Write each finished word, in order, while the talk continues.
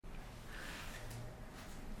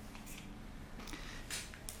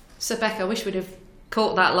So, Beck, I wish we'd have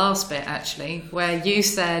caught that last bit, actually, where you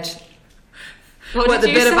said... What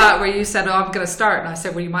did you say? About where you said, oh, I'm going to start. And I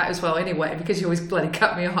said, well, you might as well anyway, because you always bloody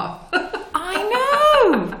cut me off.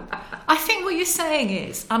 I know. I think what you're saying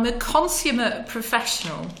is I'm a consummate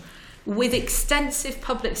professional with extensive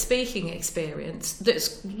public speaking experience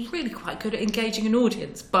that's really quite good at engaging an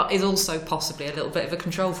audience, but is also possibly a little bit of a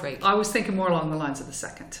control freak. I was thinking more along the lines of the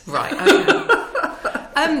second. Right,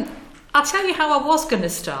 okay. I'll tell you how I was going to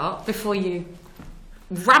start before you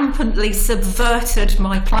rampantly subverted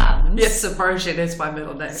my plans. Yes, subversion is my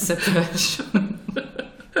middle name. Subversion.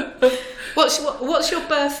 What's your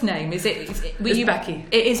birth name? It's Becky.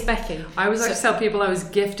 It is Becky. I always like to tell people I was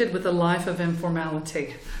gifted with a life of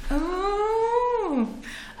informality. Oh.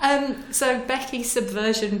 So Becky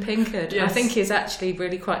Subversion Pinkard, yes. I think is actually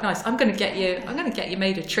really quite nice. I'm going to get you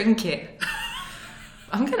made a trinket.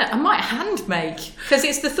 I might hand make, because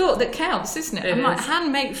it's the thought that counts, isn't it? I might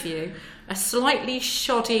hand make for you a slightly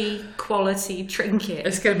shoddy quality trinket.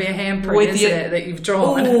 It's going to be a handprint, isn't it, that you've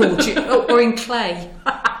drawn? Or in clay.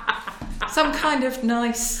 Some kind of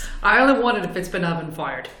nice... I only want it if it's been oven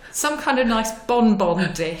fired. Some kind of nice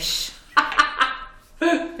bonbon dish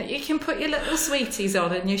that you can put your little sweeties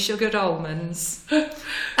on and your sugared almonds.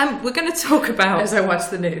 And we're going to talk about... As I watch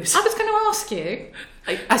the news. I was going to ask you...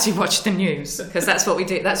 As you watch the news, because that's what we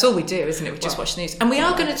do. That's all we do, isn't it? We just watch the news. And we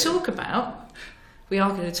are going to talk about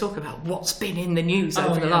what's been in the news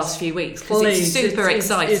over the last few weeks, because it's super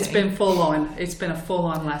exciting. It's been full on. It's been a full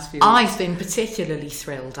on last few weeks. I've been particularly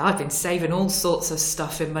thrilled. I've been saving all sorts of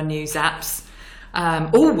stuff in my news apps.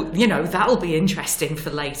 That'll be interesting for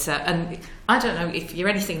later. And I don't know if you're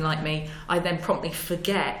anything like me, I then promptly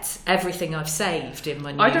forget everything I've saved in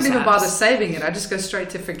my news apps. I don't even bother saving it. I just go straight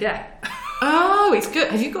to forget. Oh, it's good.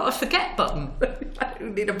 Have you got a forget button? I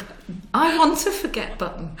don't need a button. I want a forget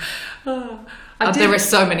button. There are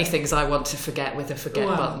so many things I want to forget with a forget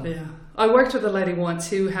button. Yeah. I worked with a lady once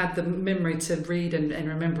who had the memory to read and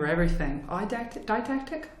remember everything.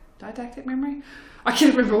 Didactic memory? I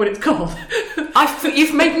can't remember what it's called.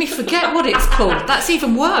 You've made me forget what it's called. That's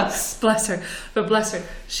even worse. Bless her. But bless her.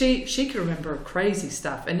 She could remember crazy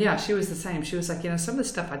stuff. And yeah, she was the same. She was like, some of the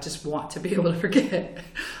stuff I just want to be able to forget.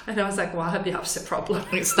 And I was like, well, I have the opposite problem.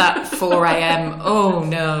 It's that 4 a.m. oh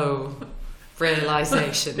no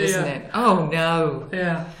realization, isn't it? Oh no.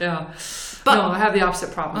 Yeah. But no, I have the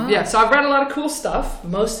opposite problem. Yeah, so I've read a lot of cool stuff.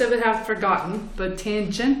 Most of it I've forgotten. But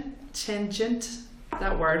tangent,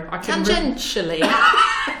 that word. Tangentially.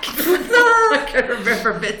 I can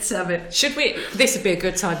remember bits of it. This would be a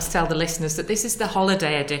good time to tell the listeners that this is the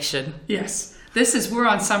holiday edition. Yes. We're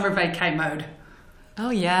on summer vacay mode.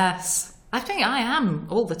 Oh, yes. I think I am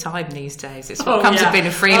all the time these days. It's what comes of being a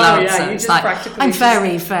freelancer. It's like, I'm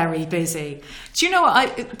very, very busy. Do you know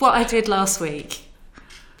what I did last week?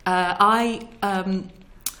 I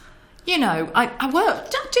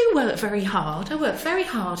do work very hard. I work very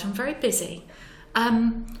hard. I'm very busy.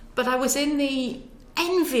 But I was in the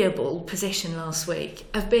enviable position last week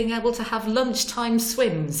of being able to have lunchtime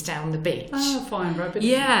swims down the beach. Oh, fine, right?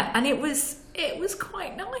 Yeah, and it was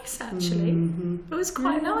quite nice actually. Mm-hmm. It was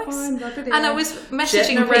quite nice. Fine, and I was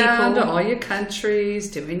messaging around people. All your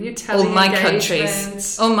countries, doing your telly all my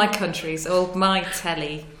countries, all my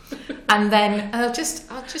telly. And then I'm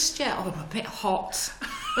a bit hot.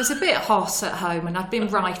 It was a bit hot at home, and I'd been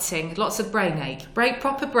writing lots of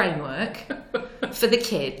proper brain work for the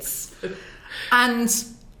kids. And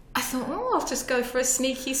I thought, I'll just go for a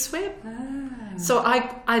sneaky swim. So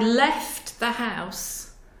I left the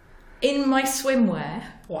house in my swimwear.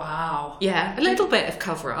 Wow. Yeah, a little bit of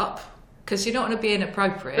cover up, because you don't want to be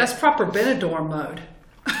inappropriate. That's proper Benidorm mode.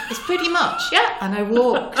 It's pretty much, yeah. And I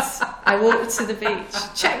walked to the beach.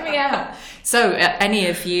 Check me out. So any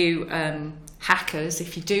of you hackers,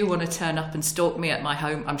 if you do want to turn up and stalk me at my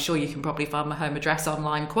home, I'm sure you can probably find my home address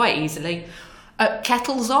online quite easily.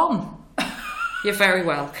 Kettle's on. You're very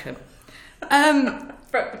welcome.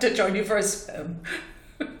 To join you for a swim.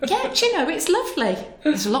 Yeah, it's lovely.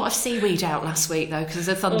 There's a lot of seaweed out last week though, because of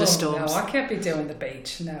the thunderstorms. Oh, no, I can't be doing the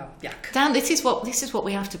beach. No, yuck. Dan, this is what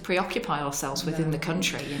we have to preoccupy ourselves with in the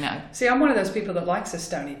country. See, I'm one of those people that likes a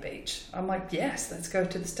stony beach. I'm like, yes, let's go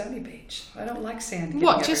to the stony beach. I don't like sand.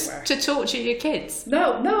 What, just to torture your kids?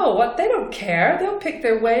 No, they don't care. They'll pick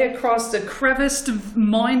their way across the creviced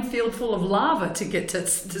minefield full of lava to get to the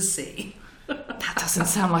sea. That doesn't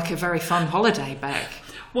sound like a very fun holiday, Beck.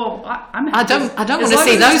 Well, I don't want to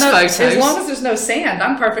see those photos. As long as there's no sand,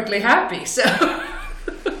 I'm perfectly happy. So,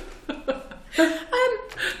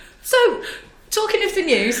 so talking of the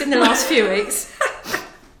news in the last few weeks,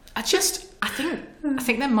 I think I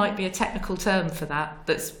think there might be a technical term for that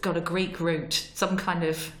that's got a Greek root, some kind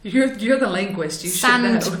of You're the linguist. You should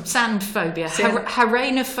know. Sand phobia, Sand-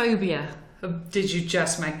 Harenophobia. Did you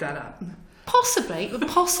just make that up? Possibly, but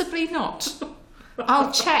possibly not.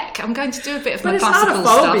 I'll check. I'm going to do a bit of But my it's not classical a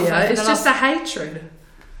phobia. stuff. It's just a hatred.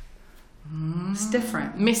 It's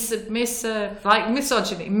different. Like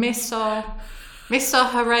misogyny,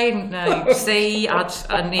 no. See,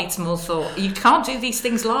 I need some more thought. You can't do these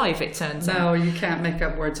things live, it turns out. No, you can't make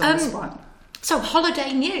up words on the spot. So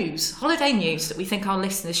holiday news that we think our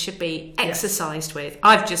listeners should be exercised with.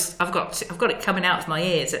 I've got it coming out of my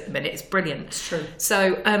ears at the minute. It's brilliant. It's true.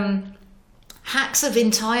 So hacks of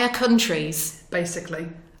entire countries. Basically.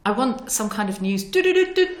 I want some kind of news. Entire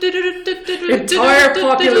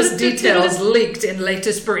populous details leaked in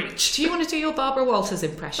latest breach. Do you want to do your Barbara Walters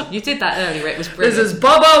impression? You did that earlier. It was brilliant. This is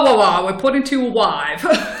Baba Wawa. We're putting to a wife.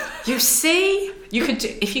 You see,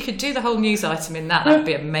 if you could do the whole news item in that would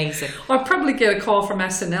be amazing. I'll probably get a call from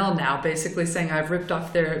SNL now, basically saying I've ripped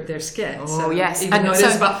off their skit. Oh, yes. Even though it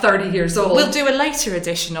is about 30 years old. We'll do a later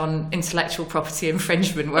edition on intellectual property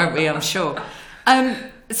infringement, won't we? I'm sure.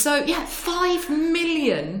 5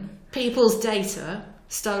 million people's data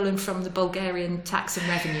stolen from the Bulgarian Tax and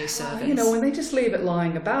Revenue Service. When they just leave it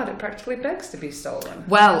lying about, it practically begs to be stolen.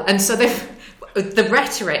 Well, and so the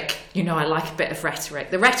rhetoric, I like a bit of rhetoric.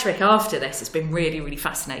 The rhetoric after this has been really, really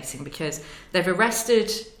fascinating because they've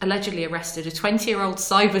allegedly arrested a 20-year-old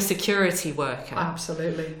cybersecurity worker.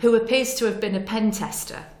 Absolutely. Who appears to have been a pen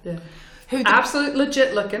tester. Yeah. Absolute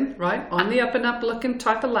legit looking, right? On the up and up looking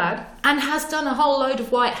type of lad. And has done a whole load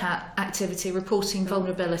of white hat activity reporting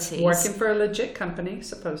vulnerabilities. Working for a legit company,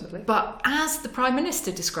 supposedly. But as the Prime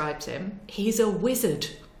Minister described him, he's a wizard.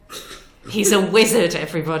 He's a wizard,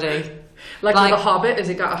 everybody. Like with a hobbit? Has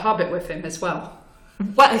he got a hobbit with him as well?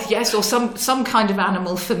 Well, yes, or some kind of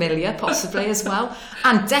animal familiar, possibly as well.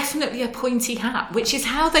 And definitely a pointy hat, which is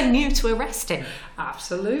how they knew to arrest him.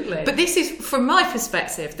 Absolutely. But this is, from my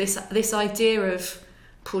perspective, this idea of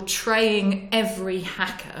portraying every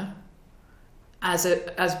hacker as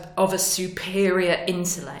of a superior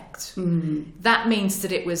intellect. That means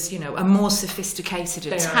that it was, a more sophisticated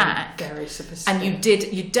attack. Very sophisticated.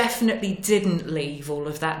 And you definitely didn't leave all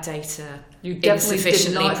of that data. You definitely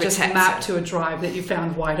did not protected. just map to a drive that you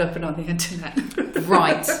found wide open on the internet.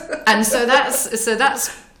 Right. And so that's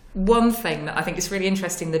one thing that I think is really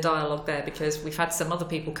interesting, the dialogue there, because we've had some other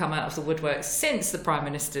people come out of the woodwork since the Prime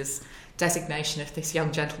Minister's designation of this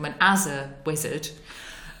young gentleman as a wizard.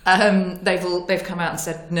 They've come out and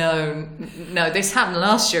said, no, this happened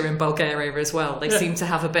last year in Bulgaria as well. They seem to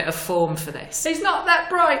have a bit of form for this. He's not that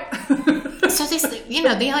bright. So this,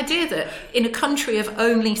 the idea that in a country of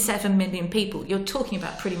only 7 million people, you're talking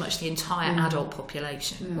about pretty much the entire adult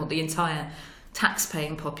population, or the entire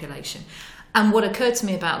tax-paying population. And what occurred to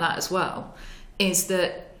me about that as well is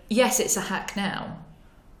that, yes, it's a hack now,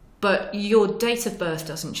 but your date of birth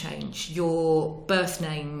doesn't change. Your birth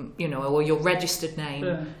name, or your registered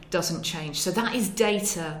name doesn't change. So that is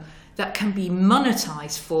data that can be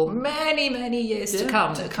monetized for many, many years to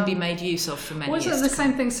come, that can be made use of for many years to come. Wasn't the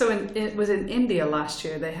same thing? So it was in India last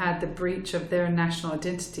year. They had the breach of their national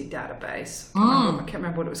identity database. I can't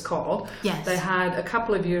remember what it was called. Yes. They had a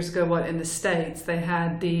couple of years ago, in the States, they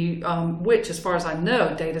had the, which as far as I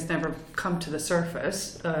know, data's never come to the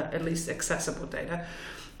surface, at least accessible data,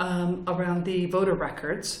 around the voter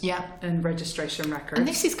records and registration records. And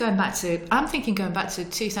this is going back to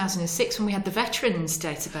 2006 when we had the veterans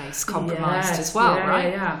database compromised as well,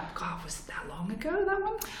 right? Yeah. God, was it that long ago, that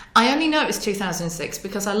one? I only know it was 2006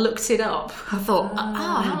 because I looked it up. I thought,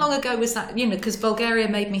 how long ago was that? Because Bulgaria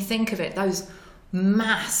made me think of it, those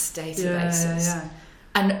mass databases. Yeah.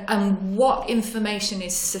 And what information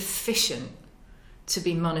is sufficient to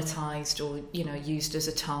be monetized or, used as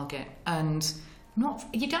a target. And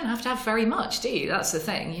you don't have to have very much, do you? That's the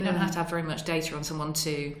thing. You don't have to have very much data on someone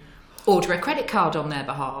to order a credit card on their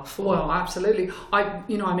behalf. Well, absolutely. I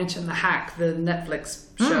mentioned The Hack, the Netflix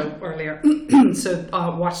show earlier. So I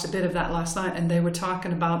watched a bit of that last night, and they were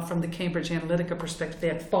talking about, from the Cambridge Analytica perspective, they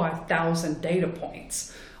had 5,000 data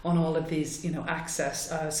points on all of these,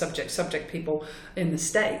 access subject people in the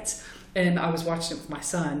States. And I was watching it with my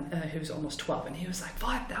son, who's almost 12, and he was like,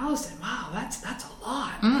 5,000? Wow, that's a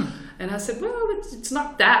lot. And I said, well, it's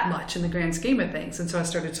not that much in the grand scheme of things. And so I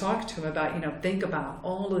started talking to him about, think about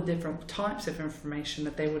all the different types of information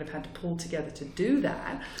that they would have had to pull together to do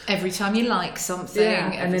that. Every time you like something,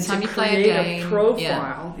 and then time to you play create a game. A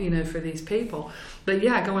profile, for these people. But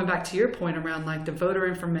going back to your point around like the voter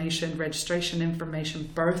information, registration information,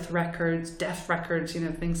 birth records, death records,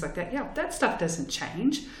 things like that. Yeah, that stuff doesn't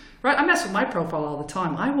change. Right, I mess with my profile all the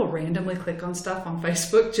time. I will randomly click on stuff on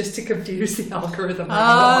Facebook just to confuse the algorithm.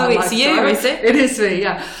 Oh, it's you, is it? It is me,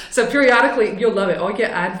 yeah. So periodically, you'll love it. I'll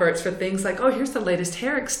get adverts for things like, oh, here's the latest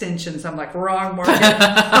hair extensions. I'm like, wrong market.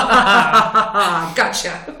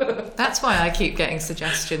 Gotcha. That's why I keep getting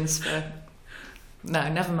suggestions for... No,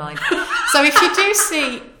 never mind. So if you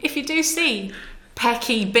do see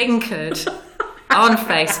Pecky Binkard on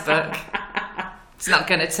Facebook... It's not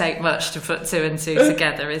going to take much to put 2 and 2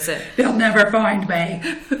 together, is it? They'll never find me.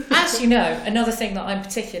 As you know, another thing that I'm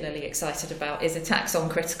particularly excited about is attacks on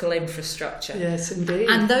critical infrastructure. Yes, indeed.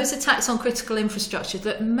 And those attacks on critical infrastructure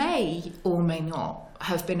that may or may not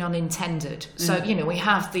have been unintended. So, we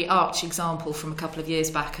have the arch example from a couple of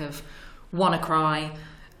years back of WannaCry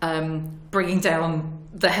bringing down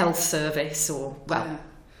the health service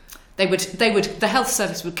the health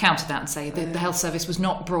service would counter that and say the health service was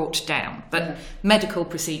not brought down, but medical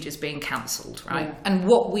procedures being cancelled, right? Yeah. And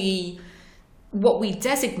what we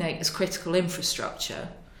designate as critical infrastructure,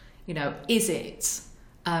 is it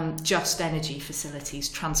just energy facilities,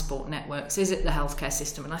 transport networks? Is it the healthcare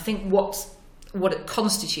system? And I think what it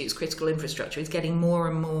constitutes critical infrastructure is getting more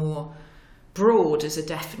and more broad as a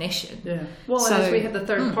definition. Yeah. Well, so, as we have the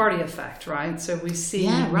third party effect, right? So we see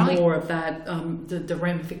more of that, the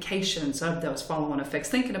ramifications of those follow-on effects.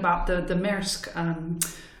 Thinking about the Maersk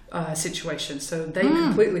situation. So they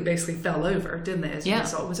completely basically fell over, didn't they, as a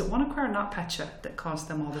result? Was it WannaCry or NotPetya that caused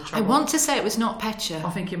them all the trouble? I want to say it was NotPetya. I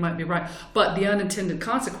think you might be right. But the unintended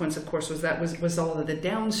consequence, of course, was all of the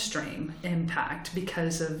downstream impact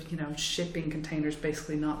because of, shipping containers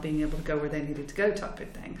basically not being able to go where they needed to go type of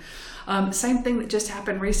thing. Same thing that just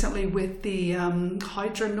happened recently with the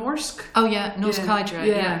Hydra Norsk. Oh, yeah, Norsk Hydra.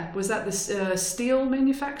 Yeah. Was that the steel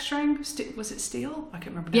manufacturing? Was it steel? I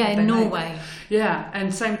can't remember. Yeah, in Norway. Yeah,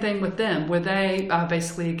 and same thing with them, where they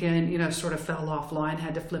basically, again, sort of fell offline,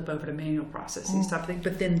 had to flip over to manual processes type of thing.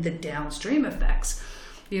 But then the downstream effects,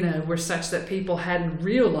 were such that people hadn't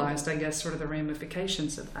realized, I guess, sort of the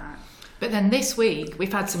ramifications of that. But then this week,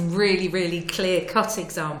 we've had some really, really clear-cut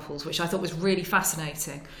examples, which I thought was really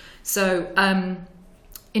fascinating. So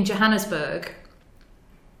in Johannesburg,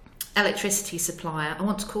 electricity supplier, I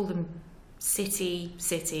want to call them City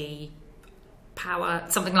Power,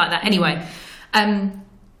 something like that. Anyway,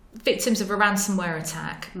 victims of a ransomware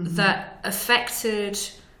attack that affected,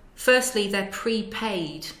 firstly, their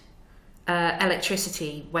prepaid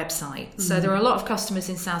electricity website. So there are a lot of customers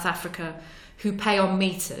in South Africa who pay on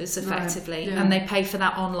meters effectively, and they pay for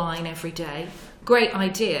that online every day. Great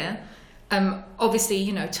idea.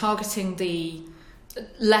 Obviously, targeting the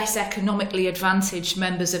less economically advantaged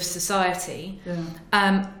members of society,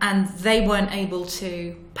 and they weren't able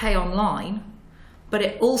to pay online, but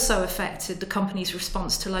it also affected the company's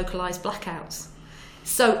response to localized blackouts.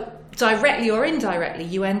 So directly or indirectly,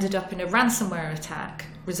 you ended up in a ransomware attack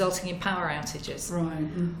resulting in power outages,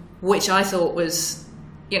 right? Which I thought was,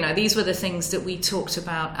 these were the things that we talked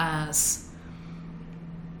about as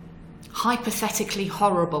hypothetically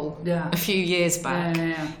horrible a few years back.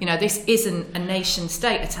 This isn't a nation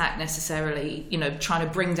state attack necessarily, trying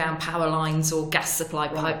to bring down power lines or gas supply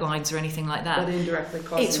pipelines or anything like that. But indirectly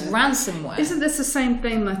causing it's ransomware. Isn't this the same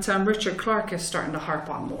thing that Richard Clarke is starting to harp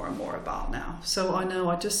on more and more about now? So I know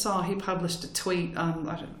I just saw he published a tweet.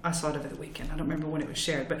 I saw it over the weekend. I don't remember when it was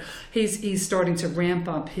shared, but he's starting to ramp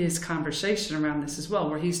up his conversation around this as well,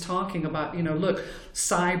 where he's talking about, look,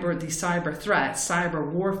 the cyber threats, cyber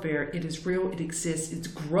warfare, it is real, it exists, it's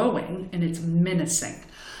growing, and it's menacing.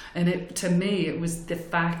 And to me, it was the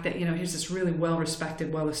fact that, here's this really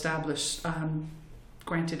well-respected, well-established,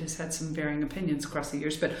 granted has had some varying opinions across the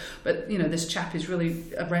years, but this chap is really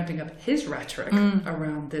ramping up his rhetoric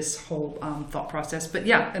around this whole thought process. But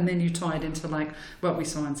and then you tie it into like what we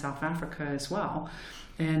saw in South Africa as well.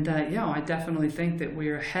 And I definitely think that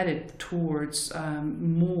we're headed towards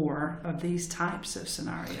more of these types of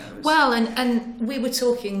scenarios. Well, and we were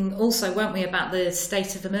talking also, weren't we, about the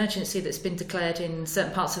state of emergency that's been declared in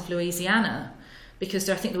certain parts of Louisiana?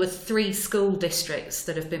 Because I think there were 3 school districts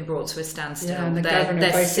that have been brought to a standstill. Yeah, and the governor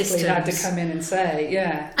basically had to come in and say,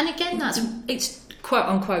 And again, it's quote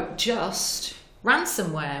unquote just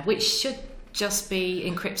ransomware, which should just be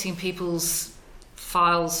encrypting people's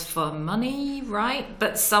files for money, right?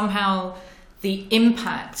 But somehow the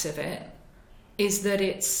impact of it is that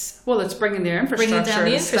it's bringing their infrastructure at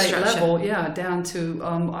the state level, down to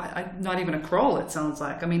not even a crawl. It sounds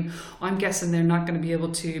like. I mean, I'm guessing they're not going to be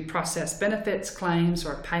able to process benefits claims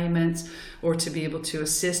or payments, or to be able to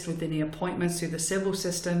assist with any appointments through the civil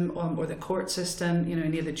system or the court system.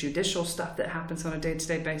 Any of the judicial stuff that happens on a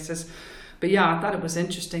day-to-day basis. But yeah, I thought it was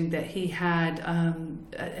interesting that he had gone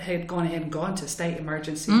ahead and gone to state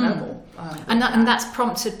emergency level. And that's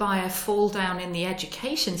prompted by a fall down in the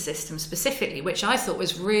education system specifically, which I thought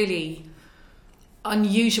was really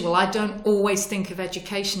unusual. I don't always think of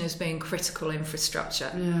education as being critical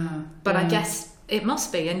infrastructure. Yeah. But I guess it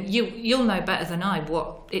must be. And you'll know better than I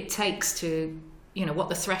what it takes to, what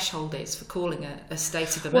the threshold is for calling a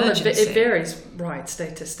state of emergency. Well, it varies, right,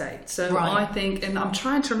 state to state. So right. I think, and I'm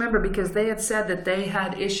trying to remember because they had said that they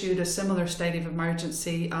had issued a similar state of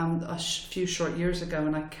emergency a few short years ago,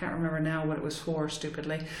 and I can't remember now what it was for,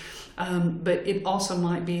 stupidly. But it also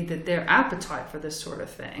might be that their appetite for this sort of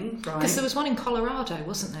thing, right? Because there was one in Colorado,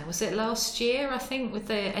 wasn't there? Was it last year, I think, with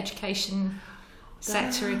the education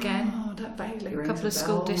sector again? Oh, that vaguely rings a couple of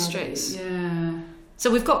school districts. Yeah. So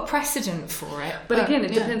we've got precedent for it. But again,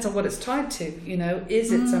 it depends on what it's tied to.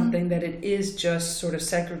 Is it something that it is just sort of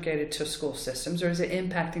segregated to school systems, or is it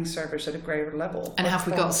impacting servers at a greater level? And have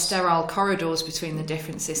we got sterile corridors between the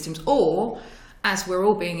different systems? Or, as we're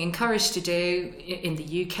all being encouraged to do in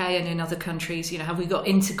the UK and in other countries, have we got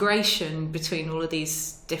integration between all of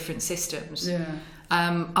these different systems? Yeah.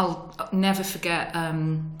 I'll never forget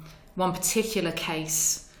one particular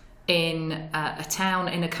case in a town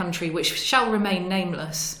in a country which shall remain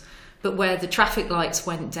nameless, but where the traffic lights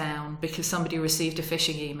went down because somebody received a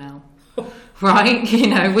phishing email. Right?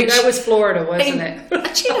 Which that was Florida, wasn't it?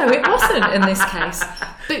 It wasn't in this case.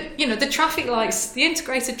 But, the traffic lights, the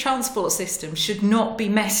integrated transport system should not be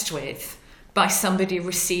messed with by somebody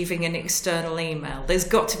receiving an external email. There's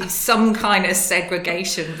got to be some kind of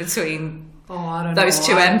segregation between those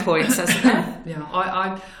two endpoints, hasn't there?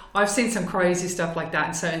 Yeah, I've seen some crazy stuff like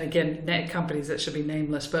that, and again, net companies that should be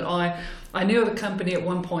nameless. But I knew of a company at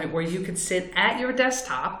one point where you could sit at your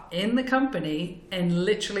desktop in the company and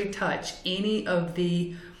literally touch any of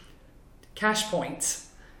the cache points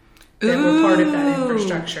that were part of that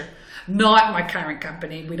infrastructure. Not my current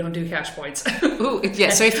company. We don't do cache points. Ooh, yeah.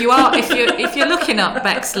 So if you're looking up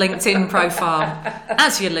Beck's LinkedIn profile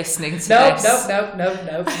as you're listening to this, no.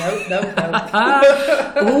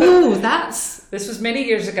 Ooh, This was many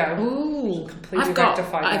years ago. Ooh, completely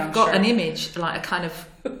rectified. I've got an image, like a kind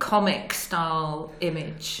of comic style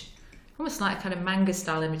image, almost like a kind of manga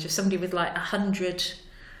style image of somebody with like 100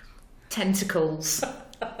 tentacles,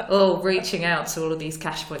 all reaching out to all of these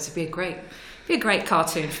cache points. It'd be a great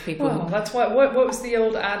cartoon for people. Well, that's what was the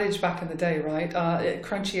old adage back in the day, right?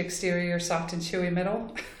 Crunchy exterior, soft and chewy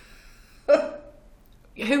middle.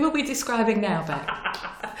 Who are we describing now, Beck?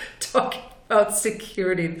 Talking about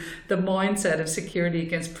security, the mindset of security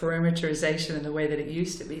against parameterization and the way that it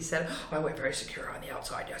used to be said, we're very secure on the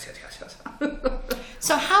outside, yes.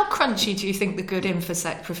 So how crunchy do you think the good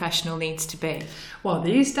InfoSec professional needs to be? Well,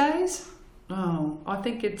 these days, I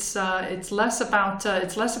think it's less about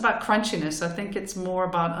crunchiness. I think it's more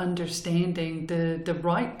about understanding the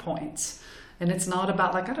right points, and it's not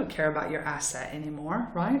about I don't care about your asset anymore,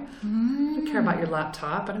 right? I don't care about your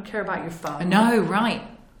laptop. I don't care about your phone. No, right.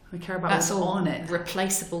 I care about That's what's all on it.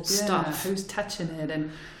 Replaceable stuff. Who's touching it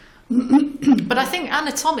and. But I think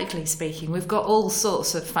anatomically speaking, we've got all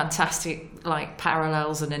sorts of fantastic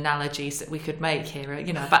parallels and analogies that we could make here.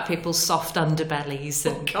 About people's soft underbellies.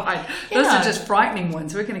 And, those are just frightening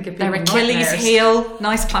ones. We're going to give people their Achilles nightmares. Heel.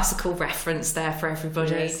 Nice classical reference there for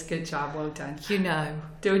everybody. Yes, good job, well done.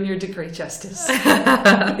 Doing your degree justice.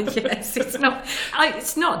 Yes,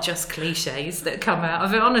 it's not just cliches that come out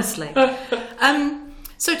of it, honestly.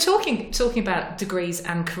 So talking about degrees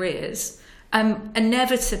and careers.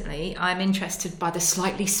 Inevitably, I'm interested by the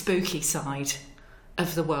slightly spooky side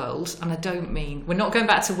of the world, and I don't mean we're not going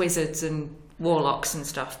back to wizards and warlocks and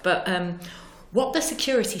stuff, but what the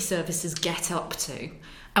security services get up to.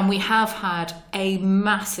 And we have had a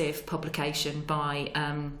massive publication by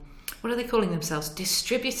what are they calling themselves?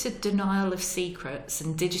 Distributed Denial of Secrets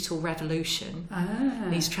and Digital Revolution.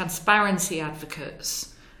 These transparency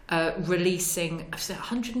advocates releasing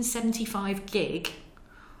 175 gig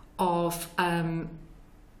of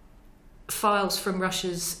files from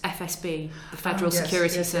Russia's FSB, the Federal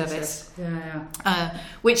Security Service, yes.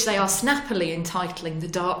 Which they are snappily entitling "The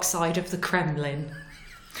Dark Side of the Kremlin."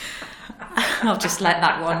 I'll just let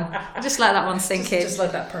that one sink in. Just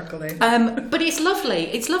let that percolate. But it's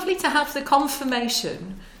lovely. It's lovely to have the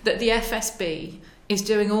confirmation that the FSB is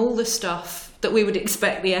doing all the stuff that we would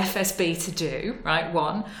expect the FSB to do, right,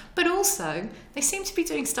 one. But also, they seem to be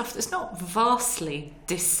doing stuff that's not vastly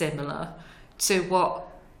dissimilar to what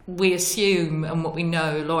we assume and what we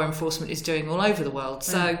know law enforcement is doing all over the world.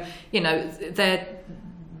 So,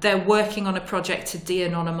 they're working on a project to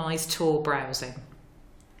de-anonymise Tor browsing.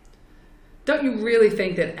 Don't you really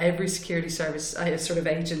think that every security service sort of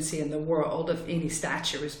agency in the world of any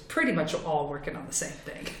stature is pretty much all working on the same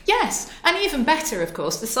thing? Yes, and even better, of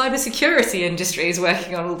course, the cybersecurity industry is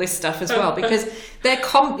working on all this stuff as well, because they're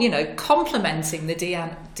complementing the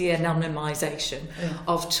de-anonymization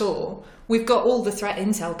of Tor. We've got all the threat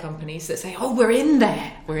intel companies that say, "Oh, we're in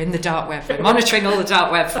there. We're in the dark web. We're monitoring all the dark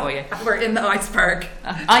web for you. We're in the iceberg."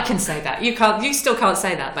 I can say that. You can't. You still can't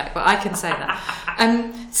say that, Beck, but I can say that.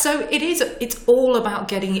 So it is. It's all about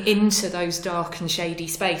getting into those dark and shady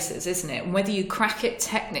spaces, isn't it? And whether you crack it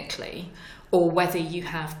technically, or whether you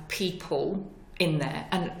have people in there,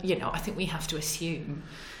 and I think we have to assume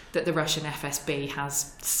that the Russian FSB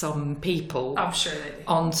has some people. I'm sure they do.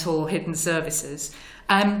 On Tor hidden services.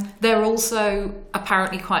 They're also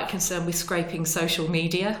apparently quite concerned with scraping social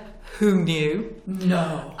media. Who knew?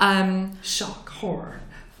 No. Shock, horror.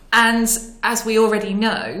 And as we already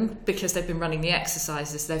know, because they've been running the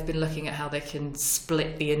exercises, they've been looking at how they can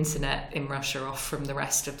split the internet in Russia off from the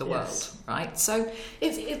rest of the world, right? So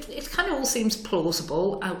it kind of all seems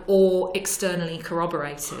plausible or externally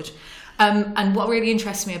corroborated. And what really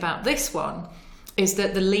interests me about this one is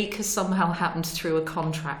that the leak has somehow happened through a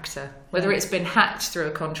contractor, whether it's been hacked through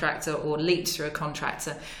a contractor or leaked through a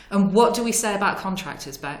contractor. And what do we say about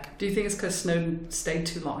contractors, Beck? Do you think it's because Snowden stayed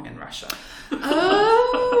too long in Russia?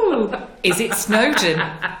 Oh, is it Snowden?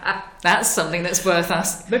 That's something that's worth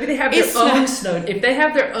us. Maybe they have their own Snowden. If they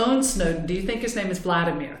have their own Snowden, do you think his name is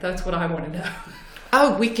Vladimir? That's what I want to know.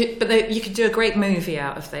 Oh, you could do a great movie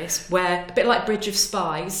out of this, where a bit like Bridge of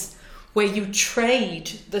Spies, where you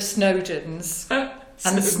trade the Snowdens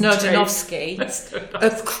and Snowdenovsky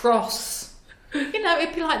across. It'd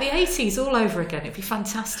be like the 80s all over again. It'd be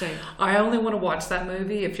fantastic. I only want to watch that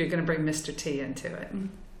movie if you're going to bring Mr. T into it.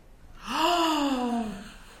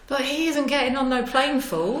 But he isn't getting on no plane,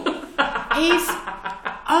 fool.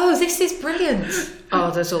 This is brilliant.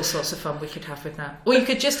 Oh, there's all sorts of fun we could have with that. Or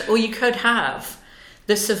you could have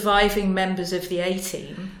the surviving members of the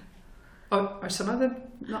A-Team. Oh, are some of them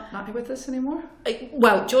not with us anymore?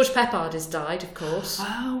 Well, George Peppard has died, of course.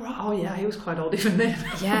 Oh, right. Oh, yeah, he was quite old even then.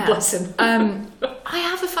 Yeah. Bless him. I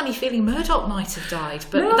have a funny feeling Murdoch might have died,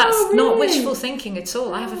 but No, that's really? not wishful thinking at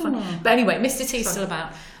all. I have a funny... But anyway, Mr. T's still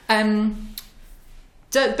about.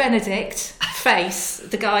 Dirk Benedict, Face,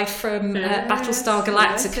 the guy from Battlestar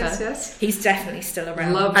Galactica, yes. He's definitely still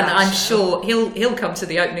around. Love and that I'm show. sure he'll come to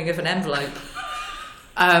the opening of an envelope.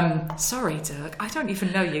 Sorry, Dirk, I don't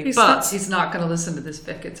even know you. He's not going to listen to this,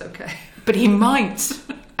 Vic. It's okay. But he might.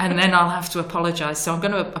 And then I'll have to apologise. So I'm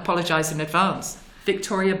going to apologise in advance.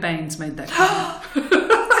 Victoria Baines made that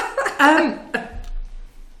comment.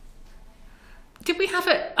 Did we have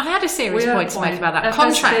I had a serious point to make about that. FSB,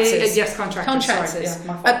 Contractors. yes, contractors. Sorry. Yeah,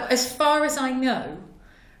 my fault. As far as I know,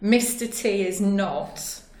 Mr. T is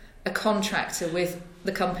not a contractor with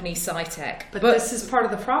the company Cytec. But this is part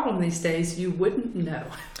of the problem these days. You wouldn't know.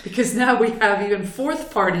 Because now we have even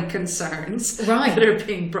fourth-party concerns that are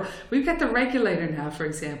being brought. We've got the regulator now, for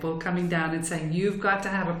example, coming down and saying you've got to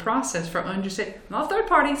have a process for understanding, not third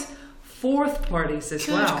parties, fourth parties as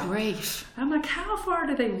well. Good grief. I'm like, how far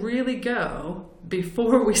do they really go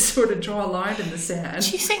before we sort of draw a line in the sand?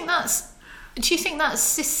 Do you think that's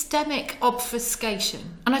systemic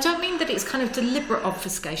obfuscation? And I don't mean that it's kind of deliberate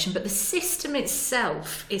obfuscation, but the system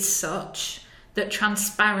itself is such that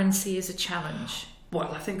transparency is a challenge.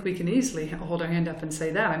 Well, I think we can easily hold our hand up and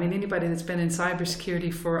say that. I mean, anybody that's been in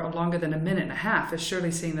cybersecurity for longer than a minute and a half has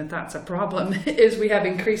surely seen that that's a problem, is we have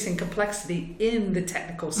increasing complexity in the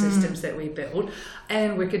technical systems that we build,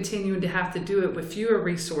 and we're continuing to have to do it with fewer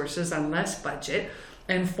resources and less budget,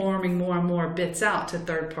 and farming more and more bits out to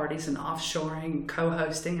third parties and offshoring,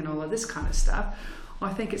 co-hosting, and all of this kind of stuff. Well,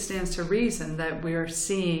 I think it stands to reason that we're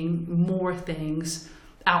seeing more things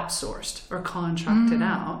outsourced or contracted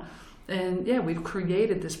out. And yeah, we've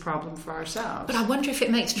created this problem for ourselves. But I wonder if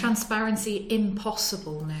it makes transparency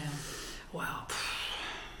impossible now. Well,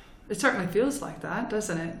 it certainly feels like that,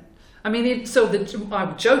 doesn't it? I mean,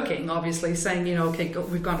 I'm joking, obviously, saying, okay,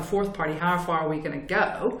 we've gone to fourth party, how far are we going to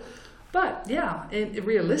go? But yeah,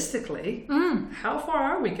 realistically, how far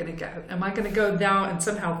are we going to go? Am I going to go down and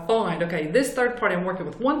somehow find, okay, this third party I'm working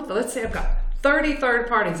with, let's say I've got 30 third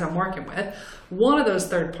parties I'm working with. One of those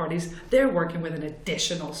third parties, they're working with an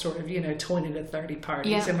additional sort of, 20 to 30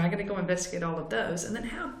 parties. Yeah. Am I going to go investigate all of those? And then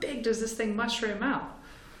how big does this thing mushroom out?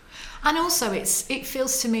 And also, it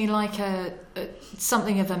feels to me like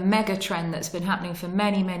something of a mega trend that's been happening for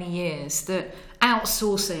many, many years, that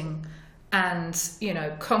outsourcing and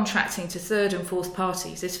contracting to third and fourth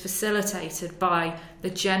parties is facilitated by the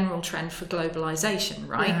general trend for globalization,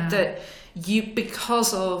 right? Yeah. That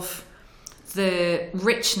because of the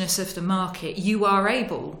richness of the market, you are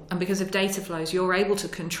able, and because of data flows, you're able to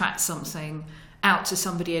contract something out to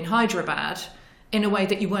somebody in Hyderabad in a way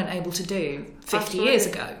that you weren't able to do 50 years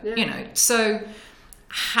ago. Yeah. So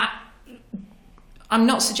I'm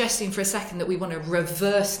not suggesting for a second that we want to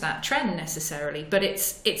reverse that trend necessarily, but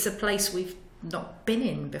it's a place we've not been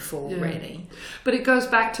in before, really. But it goes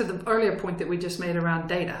back to the earlier point that we just made around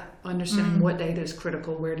data, understanding what data is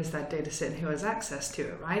critical, where does that data sit, and who has access to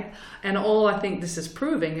it, right? And all I think this is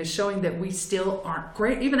proving is showing that we still aren't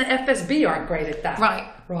great. Even the FSB aren't great at that.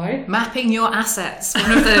 Right? Mapping your assets,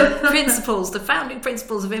 one of the principles, the founding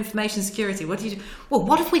principles of information security. What do you do? Well,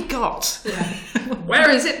 what have we got? Yeah.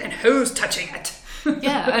 Where is it and who's touching it?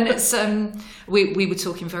 Yeah, and it's we were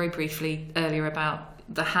talking very briefly earlier about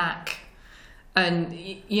the hack. And,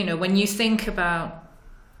 when you think about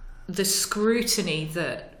the scrutiny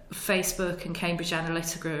that Facebook and Cambridge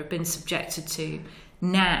Analytica have been subjected to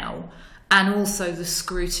now, and also the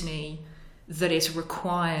scrutiny that is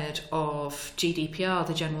required of GDPR,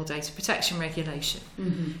 the General Data Protection Regulation,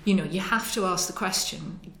 you have to ask the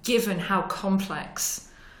question, given how complex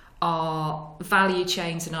our value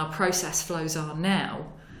chains and our process flows are now,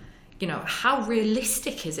 how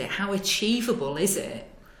realistic is it? How achievable is it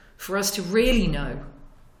for us to really know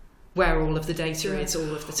where all of the data is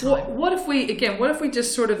all of the time? What if we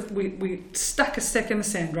just sort of, we stuck a stick in the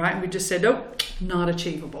sand, right? And we just said, nope, not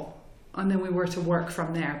achievable. And then we were to work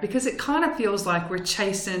from there. Because it kind of feels like we're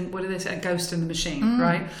chasing, what do they say, a ghost in the machine,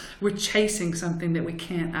 right? We're chasing something that we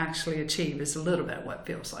can't actually achieve is a little bit what it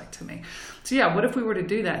feels like to me. So what if we were to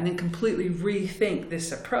do that and then completely rethink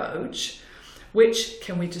this approach? Which,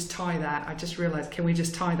 can we just tie that? I just realized, can we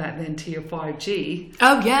just tie that then to your 5G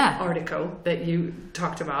article that you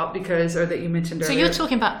talked about, or that you mentioned earlier? So you're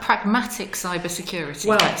talking about pragmatic cybersecurity.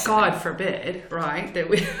 Well, basically. God forbid, right? That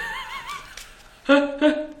we.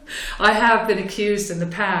 I have been accused in the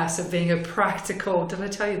past of being a practical. Did I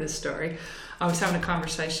tell you this story? I was having a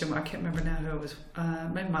conversation, I can't remember now who it was,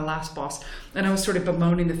 maybe my last boss, and I was sort of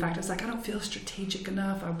bemoaning the fact, I was like, I don't feel strategic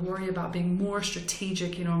enough, I worry about being more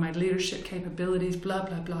strategic, my leadership capabilities, blah,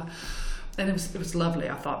 blah, blah. And it was lovely,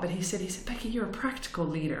 I thought, but he said, Becky, you're a practical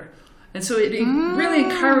leader. And so it really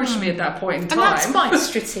encouraged me at that point in time. And that's quite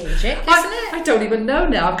strategic, isn't it? I don't even know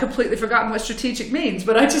now. I've completely forgotten what strategic means,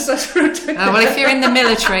 but I sort of took well, if you're in the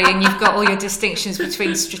military and you've got all your distinctions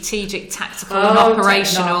between strategic, tactical and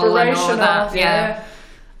operational and all that, yeah.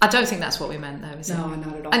 I don't think that's what we meant though, is it? No,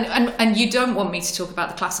 not at all. And you don't want me to talk about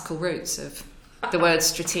the classical roots of the word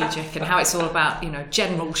strategic and how it's all about,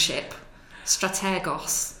 generalship,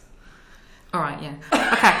 strategos. All right, yeah.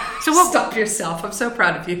 Okay. So stop yourself. I'm so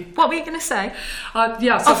proud of you. What were you going to say? So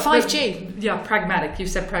 5G. Pragmatic. You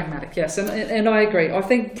said pragmatic, yes. And I agree. I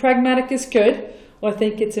think pragmatic is good. I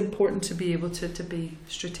think it's important to be able to be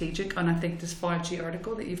strategic. And I think this 5G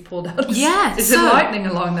article that you've pulled out is enlightening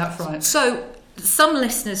along that front. So some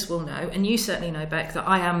listeners will know, and you certainly know, Beck, that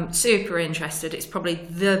I am super interested. It's probably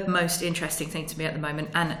the most interesting thing to me at the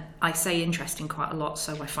moment. And I say interesting quite a lot,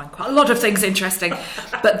 so I find quite a lot of things interesting.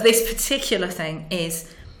 But this particular thing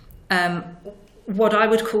is what I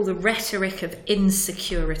would call the rhetoric of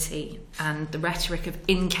insecurity and the rhetoric of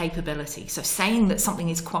incapability. So saying that something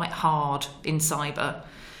is quite hard in cyber.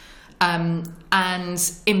 And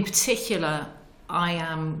in particular, I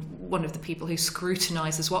am one of the people who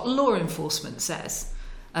scrutinises what law enforcement says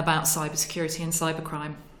about cybersecurity and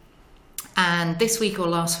cybercrime. And this week or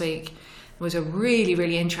last week was a really,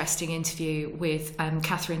 really interesting interview with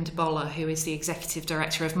Catherine de Boller, who is the executive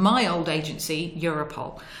director of my old agency,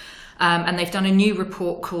 Europol. And they've done a new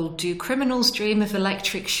report called Do Criminals Dream of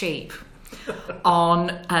Electric Sheep?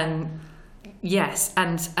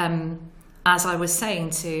 As I was saying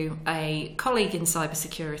to a colleague in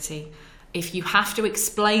cybersecurity, if you have to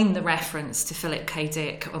explain the reference to Philip K.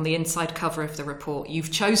 Dick on the inside cover of the report, you've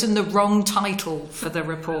chosen the wrong title for the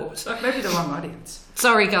report. Maybe the wrong audience.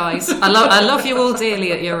 Sorry, guys. I love you all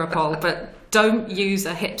dearly at Europol, but don't use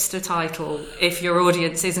a hipster title if your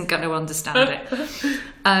audience isn't going to understand it.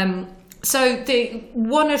 So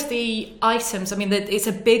one of the items, it's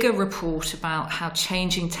a bigger report about how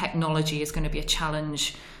changing technology is going to be a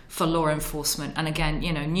challenge for law enforcement. And again,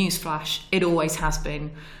 newsflash, it always has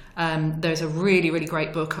been. There's a really, really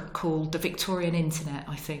great book called The Victorian Internet,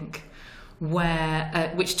 I think,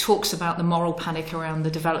 which talks about the moral panic around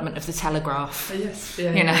the development of the telegraph. Yes,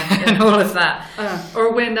 and all of that.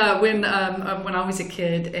 Or when I was a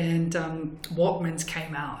kid and Walkmans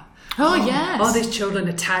came out. Oh yes. All these children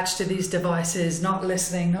attached to these devices, not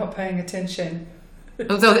listening, not paying attention.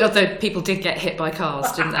 Although people did get hit by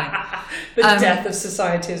cars, didn't they? The death of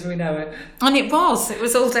society as we know it. And it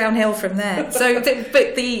was all downhill from there. So,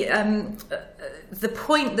 the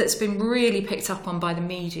point that's been really picked up on by the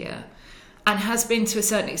media, and has been to a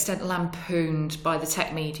certain extent lampooned by the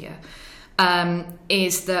tech media,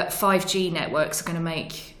 is that 5G networks are going to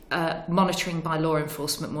make monitoring by law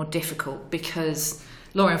enforcement more difficult, because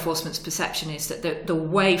law enforcement's perception is that the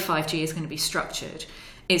way 5G is going to be structured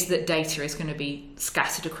is that data is going to be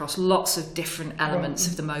scattered across lots of different elements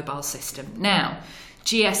of the mobile system. Now,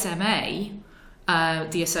 GSMA,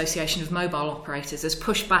 the Association of Mobile Operators, has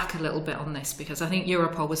pushed back a little bit on this, because I think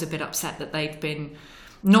Europol was a bit upset that they've been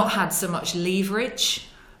not had so much leverage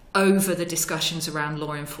over the discussions around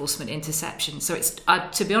law enforcement interception. So it's,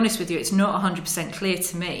 to be honest with you, it's not 100% clear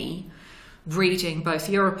to me, reading both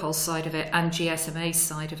Europol's side of it and GSMA's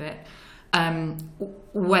side of it,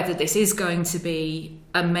 whether this is going to be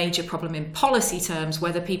a major problem in policy terms,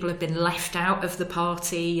 whether people have been left out of the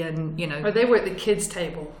party, and or they were at the kids'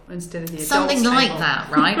 table instead of the adults' something like table. that,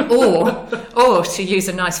 right? or to use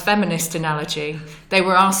a nice feminist analogy, they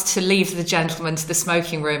were asked to leave the gentlemen to the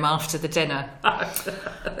smoking room after the dinner.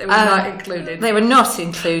 They were not included. They were not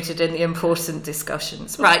included in the important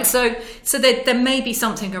discussions, right? So there may be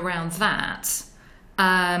something around that.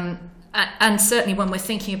 And certainly when we're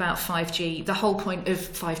thinking about 5G, the whole point of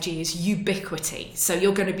 5G is ubiquity. So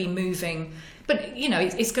you're going to be moving, but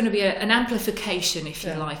it's going to be an amplification, if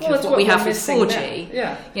you like, of what we have with 4G.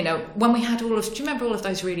 Yeah. When we had do you remember all of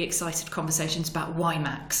those really excited conversations about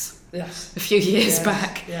WiMAX? Yes. A few years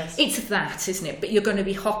back. Yes. It's that, isn't it? But you're going to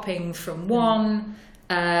be hopping from one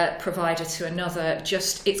provider to another.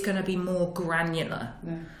 It's going to be more granular.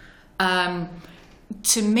 Yeah.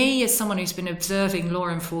 To me, as someone who's been observing law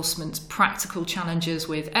enforcement's practical challenges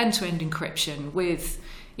with end-to-end encryption, with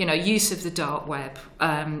use of the dark web,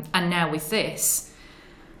 and now with this,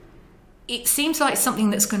 it seems like something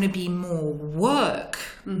that's going to be more work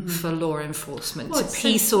for law enforcement to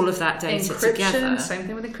piece all of that data together. Same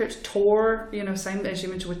thing with encryption. Tor, same as you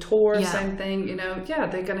mentioned with Tor, same thing.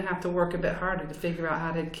 They're going to have to work a bit harder to figure out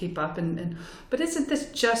how to keep up. But isn't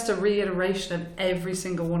this just a reiteration of every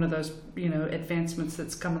single one of those advancements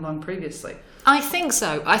that's come along previously? I think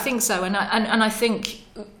so, and I think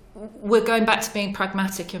we're going back to being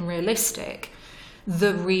pragmatic and realistic.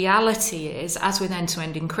 The reality is, as with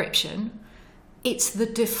end-to-end encryption, it's the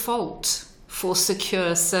default for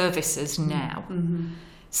secure services now.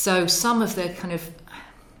 So some of the kind of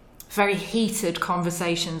very heated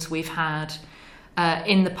conversations we've had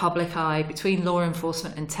in the public eye between law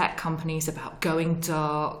enforcement and tech companies about going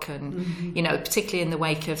dark, and particularly in the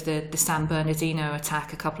wake of the San Bernardino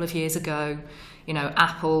attack a couple of years ago,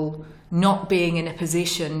 Apple not being in a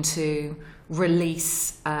position to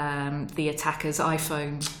release the attacker's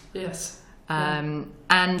iPhone. Yes. And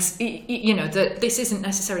that this isn't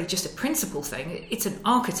necessarily just a principle thing, it's an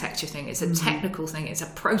architecture thing, it's a technical thing, it's a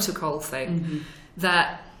protocol thing,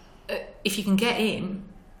 that if you can get in,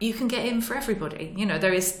 you can get in for everybody.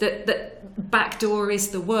 There is that backdoor is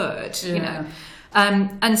the word.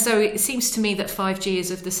 And so it seems to me that 5G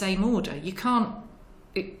is of the same order. You can't.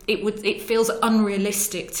 It feels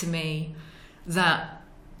unrealistic to me that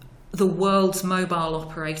the world's mobile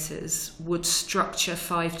operators would structure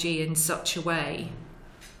 5G in such a way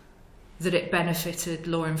that it benefited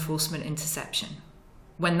law enforcement interception,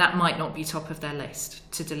 when that might not be top of their list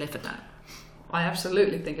to deliver that. I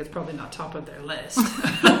absolutely think it's probably not top of their list.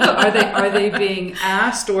 Are they being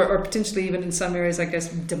asked, or potentially even in some areas, I guess,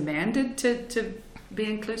 demanded to be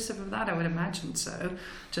inclusive of that? I would imagine so,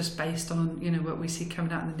 just based on what we see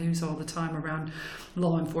coming out in the news all the time around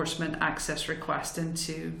law enforcement access requests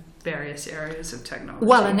into various areas of technology.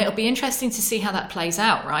 Well, and it'll be interesting to see how that plays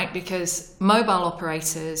out, right? Because mobile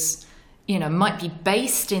operators, might be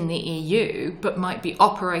based in the EU, but might be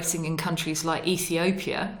operating in countries like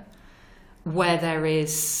Ethiopia, where there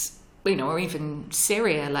is, or even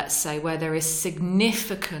Syria, let's say, where there is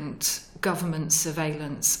significant government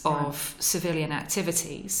surveillance of civilian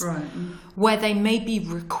activities, where they may be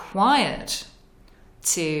required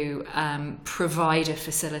to provide a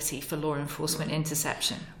facility for law enforcement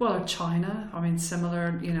interception. Well, China,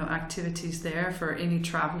 similar, activities there for any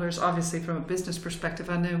travelers. Obviously, from a business perspective,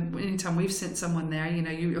 I know anytime we've sent someone there,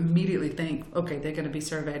 you immediately think, okay, they're going to be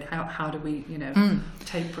surveyed. How do we,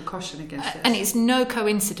 take precaution against this? And it's no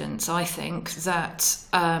coincidence, I think, that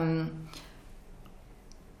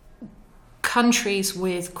countries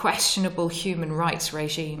with questionable human rights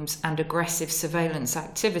regimes and aggressive surveillance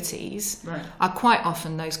activities are quite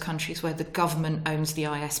often those countries where the government owns the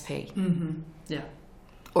ISP.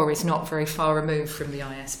 Or is not very far removed from the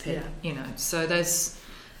ISP. So there's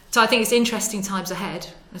So I think it's interesting times ahead.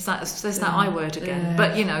 There's that I word again.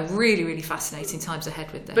 But, really, really fascinating times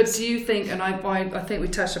ahead with this. But do you think, and I think we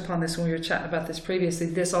touched upon this when we were chatting about this previously,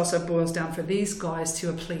 this also boils down for these guys to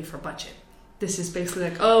a plea for budget. This is basically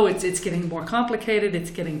like, it's getting more complicated,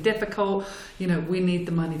 it's getting difficult, we need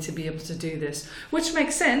the money to be able to do this. Which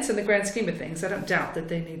makes sense in the grand scheme of things. I don't doubt that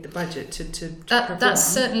they need the budget to perform. That's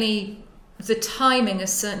certainly, the timing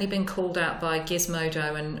has certainly been called out by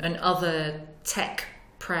Gizmodo and other tech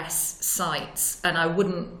press sites, and I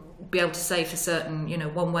wouldn't be able to say for certain,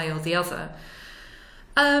 one way or the other.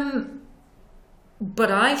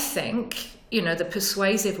 But I think, the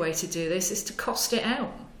persuasive way to do this is to cost it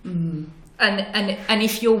out. Mm. And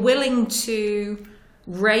if you're willing to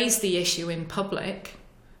raise the issue in public,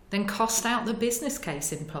 then cost out the business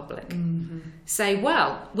case in public. Mm-hmm. Say,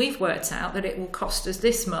 well, we've worked out that it will cost us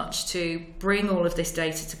this much to bring all of this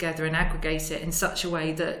data together and aggregate it in such a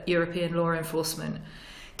way that European law enforcement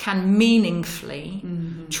can meaningfully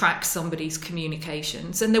track somebody's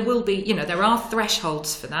communications. And there will be, there are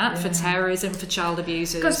thresholds for that, for terrorism, for child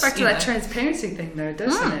abusers. It goes back to that transparency thing though,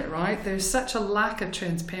 doesn't it, right? There's such a lack of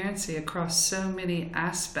transparency across so many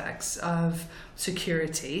aspects of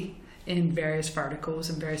security in various verticals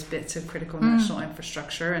and various bits of critical national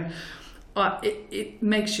infrastructure. And it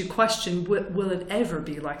makes you question, will it ever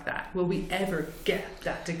be like that? Will we ever get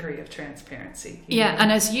that degree of transparency? Yeah,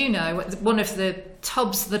 and as you know, one of the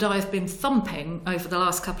tubs that I've been thumping over the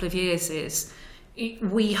last couple of years is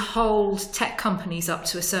we hold tech companies up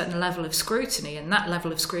to a certain level of scrutiny, and that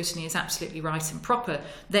level of scrutiny is absolutely right and proper.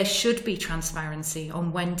 There should be transparency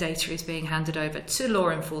on when data is being handed over to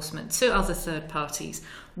law enforcement, to other third parties,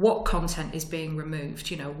 what content is being removed,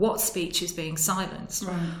 what speech is being silenced.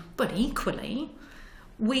 Right. But equally,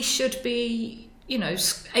 we should be,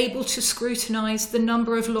 able to scrutinise the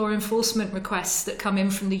number of law enforcement requests that come in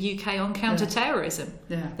from the UK on counter-terrorism.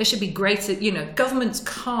 Yeah. There should be greater, governments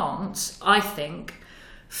can't, I think,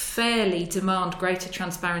 fairly demand greater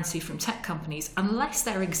transparency from tech companies unless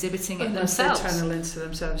they're exhibiting it themselves. They turn the lens to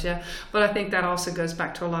themselves, yeah. But I think that also goes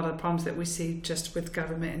back to a lot of the problems that we see just with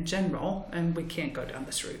government in general, and we can't go down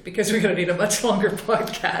this route because we're going to need a much longer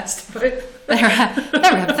podcast. But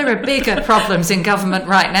there are bigger problems in government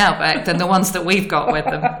right now, Beck, than the ones that we've got with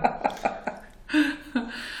them.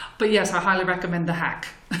 But yes, I highly recommend The Hack.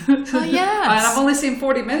 Oh, yes. And I've only seen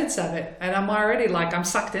 40 minutes of it, and I'm already I'm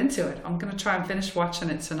sucked into it. I'm going to try and finish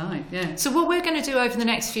watching it tonight. Yeah. So what we're going to do over the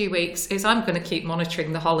next few weeks is I'm going to keep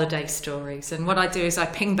monitoring the holiday stories, and what I do is I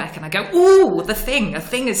ping back and I go, "Ooh, a thing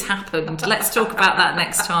has happened. Let's talk about that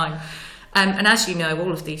next time." And as you know,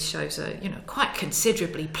 all of these shows are quite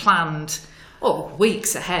considerably planned,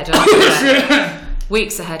 weeks ahead.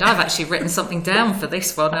 Weeks ahead. I've actually written something down for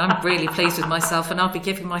this one. I'm really pleased with myself, and I'll be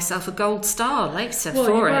giving myself a gold star later for it.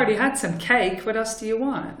 Well, you've already had some cake. What else do you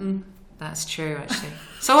want? That's true, actually.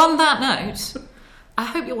 So on that note, I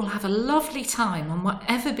hope you all have a lovely time on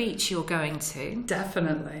whatever beach you're going to.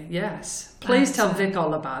 Definitely, yes. Please tell Vic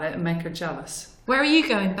all about it and make her jealous. Where are you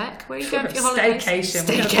going, Beck? Where are you going for your holidays?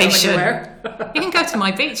 Staycation. You can go to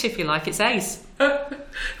my beach if you like. It's ace.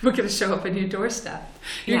 We're going to show up on your doorstep.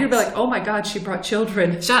 You're going to be like, oh my God, she brought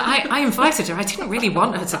children. I invited her. I didn't really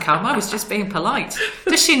want her to come. I was just being polite.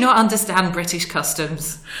 Does she not understand British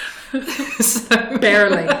customs?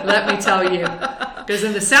 Barely, let me tell you. Because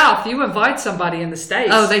in the South, you invite somebody in the States.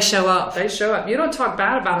 Oh, they show up. They show up. You don't talk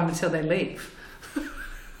bad about them until they leave.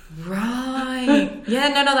 Right. Yeah,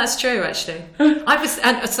 no, that's true, actually.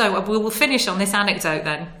 So we'll finish on this anecdote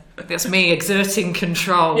then. That's me exerting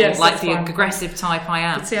control, yes, like the aggressive type I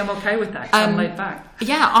am. But see, I'm okay with that, 'cause I'm laid back.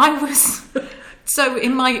 Yeah, I was... So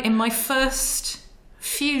in my first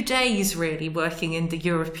few days, really, working in the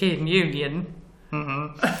European Union,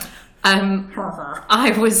 I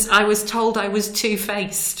was told I was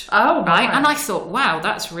two-faced. Oh, right. And I thought, wow,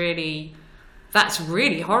 that's really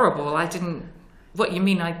horrible. I didn't... What you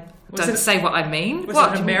mean? I don't say what I mean. Was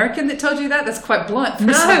it an American that told you that? That's quite blunt for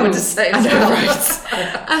no, someone to say.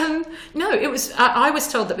 Right. No, it was. I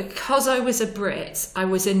was told that because I was a Brit, I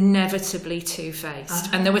was inevitably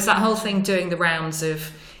two-faced, and there was that whole thing doing the rounds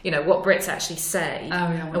of what Brits actually say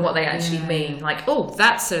and what they actually mean. Like,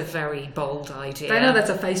 that's a very bold idea. I know that's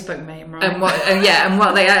a Facebook meme, right? And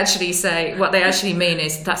what they actually say, what they actually mean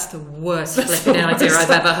is that's the worst flipping idea I've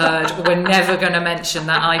ever heard. We're never going to mention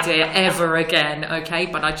that idea ever again, okay?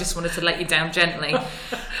 But I just wanted to let you down gently.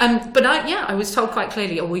 But I was told quite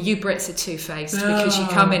clearly, you Brits are two-faced because you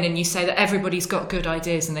come in and you say that everybody's got good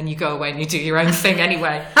ideas and then you go away and you do your own thing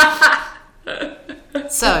anyway.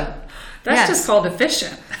 So... That's just called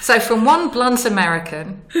efficient. So from one blunt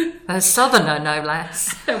American, a southerner no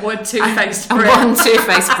less, one two-faced Brit. One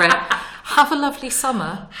two-faced Brit, Have a lovely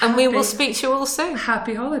summer, and we will Happy- speak to you all soon.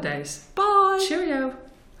 Happy holidays. Bye. Cheerio.